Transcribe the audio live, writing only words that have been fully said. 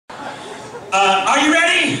Are you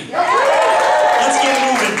ready? Let's get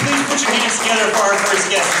moving. Please put your hands together for our first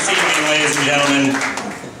guest this evening, ladies and gentlemen.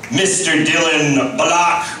 Mr. Dylan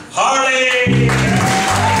Block Harley.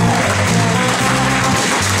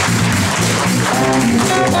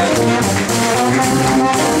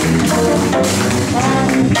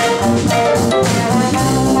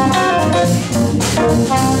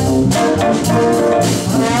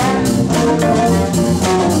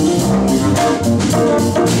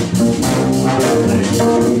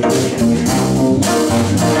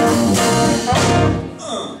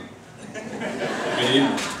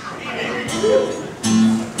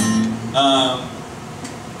 I'm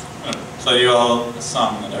going to play you all a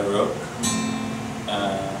song that I wrote,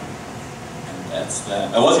 and that's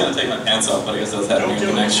that. I was going to take my pants off, but I guess that's happening in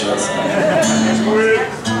the next show. So.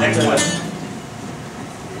 Next one.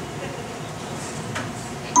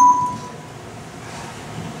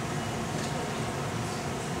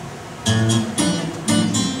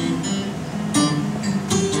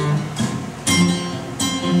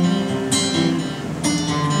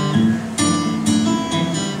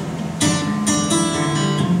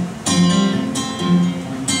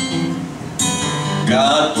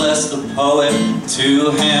 God bless the poet,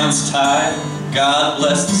 2 hands tied. God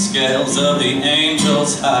bless the scales of the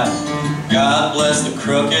angels high. God bless the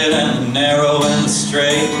crooked and the narrow and the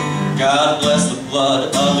straight. God bless the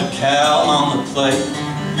blood of the cow on the plate.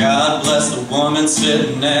 God bless the woman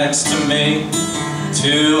sitting next to me,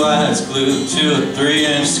 2 eyes glued to a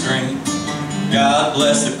 3-inch screen. God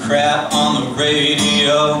bless the crap on the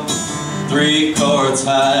radio, 3 chords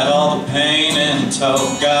high, all the pain in tow.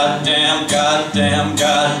 Goddamn, goddamn,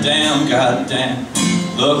 goddamn, goddamn.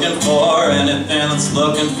 Looking for anything that's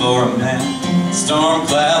looking for a man. Storm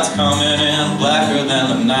clouds coming in blacker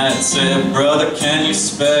than the night. Say, brother, can you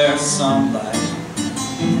spare some light?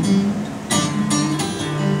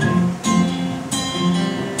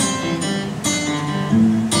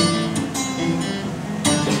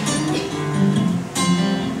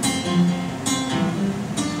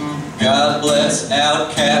 God bless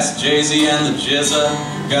Outkast, Jay-Z and the Jizza.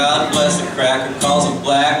 God bless the cracker calls a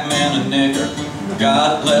black man a nigger.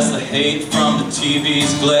 God bless the hate from the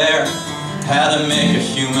TV's glare, how to make a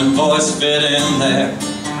human voice fit in there.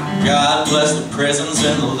 God bless the prisons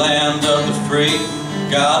in the land of the free.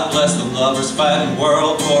 God bless the lovers fighting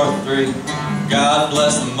World War III. God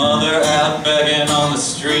bless the mother out begging on the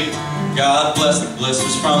street. God bless the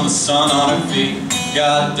blisters from the sun on her feet.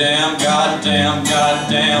 Goddamn, goddamn,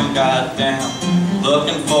 goddamn, goddamn.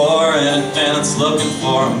 Looking for anything that's looking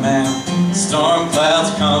for a man. Storm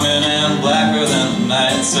clouds coming in blacker than the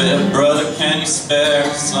night. Say, brother, can you spare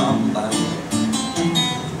some light?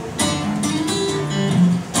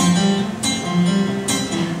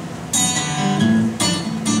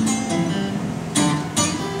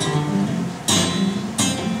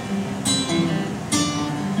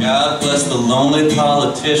 God bless the lonely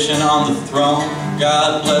politician on the throne.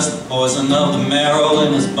 God bless the poison of the marrow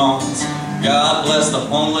in his bones. God bless the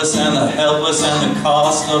homeless and the helpless and the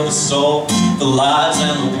cost of the soul, the lives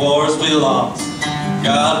and the wars we lost.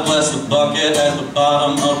 God bless the bucket at the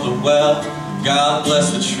bottom of the well. God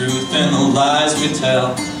bless the truth in the lies we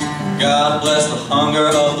tell. God bless the hunger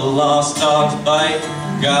of the lost dog's bite.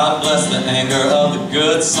 God bless the anger of the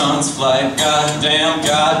good son's flight. Goddamn,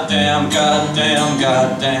 goddamn, goddamn,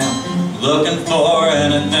 goddamn. Looking for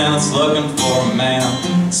anything that's looking for a man.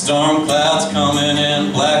 Storm clouds coming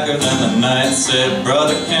in blacker than the night. Said,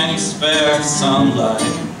 brother, can you spare some light?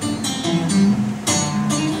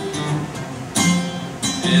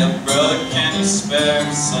 Yeah, brother, can you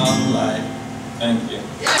spare some light? Thank you.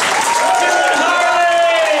 Dylan Harley!